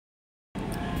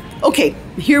Okay,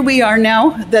 here we are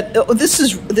now. This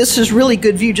is really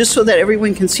good view, just so that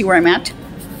everyone can see where I'm at.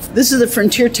 This is the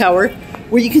Frontier Tower,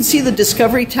 where you can see the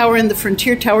Discovery Tower and the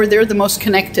Frontier Tower. They're the most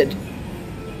connected.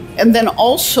 And then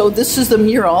also, this is the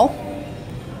mural.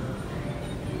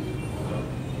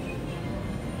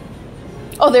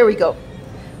 Oh, there we go.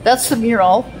 That's the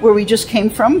mural where we just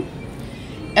came from.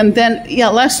 And then, yeah,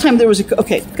 last time there was a...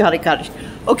 Okay, got it.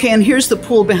 Okay, and here's the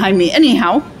pool behind me.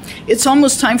 Anyhow, it's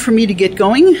almost time for me to get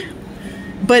going.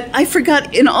 But I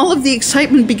forgot, in all of the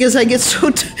excitement, because I get so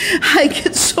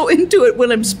into it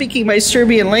when I'm speaking my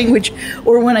Serbian language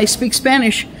or when I speak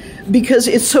Spanish, because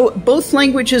it's so, both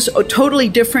languages are totally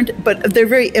different, but they're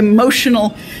very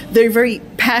emotional, they're very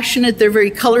passionate, they're very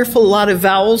colorful, a lot of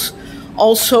vowels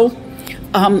also.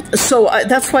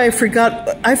 That's why I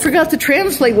forgot to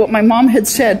translate what my mom had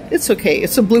said. It's okay,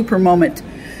 it's a blooper moment.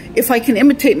 If I can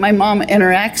imitate my mom and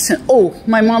her accent,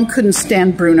 my mom couldn't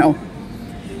stand Bruno.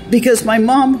 Because my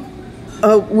mom,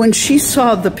 when she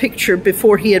saw the picture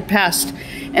before he had passed,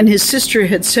 and his sister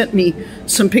had sent me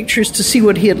some pictures to see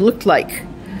what he had looked like,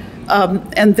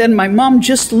 and then my mom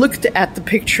just looked at the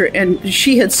picture, and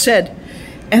she had said,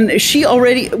 and she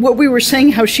already, what we were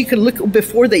saying, how she could look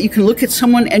before that, you can look at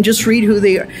someone and just read who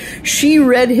they are. She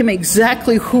read him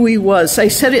exactly who he was. I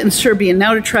said it in Serbian,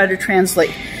 now to try to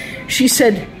translate. She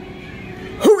said,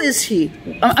 "Who is he?"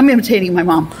 I'm imitating my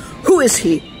mom. Who is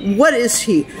he? What is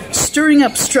he? Stirring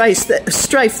up strife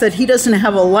that he doesn't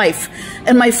have a life.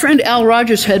 And my friend Al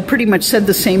Rogers had pretty much said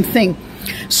the same thing.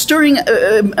 Stirring,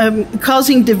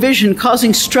 causing division,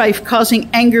 causing strife, causing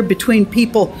anger between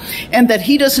people, and that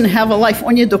he doesn't have a life.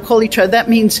 Onye dokolicha, that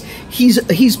means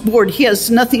he's bored, he has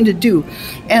nothing to do.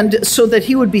 And so that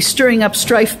he would be stirring up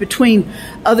strife between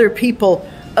other people.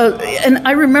 And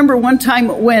I remember one time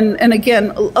when, and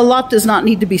again, a lot does not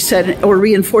need to be said or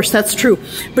reinforced, that's true.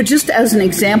 But just as an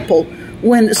example,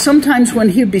 sometimes when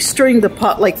he'd be stirring the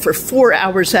pot like for 4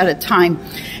 hours at a time,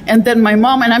 and then my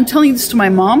mom, and I'm telling this to my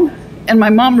mom, and my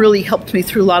mom really helped me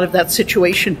through a lot of that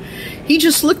situation. She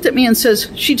just looked at me and says,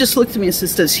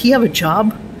 does he have a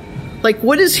job? Like,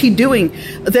 what is he doing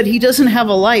that he doesn't have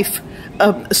a life?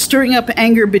 Stirring up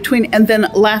anger between, and then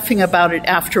laughing about it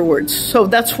afterwards. So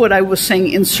that's what I was saying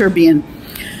in Serbian.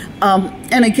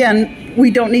 And again, we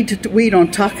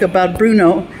don't talk about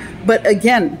Bruno, but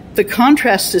again, the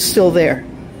contrast is still there.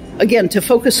 Again, to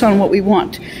focus on what we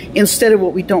want instead of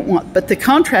what we don't want. But the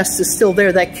contrast is still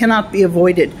there, that cannot be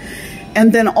avoided.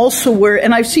 And then also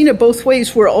and I've seen it both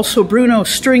ways, where also Bruno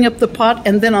stirring up the pot,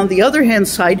 and then on the other hand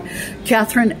side,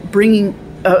 Catherine bringing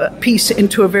peace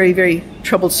into a very, very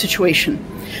troubled situation.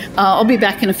 I'll be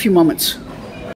back in a few moments.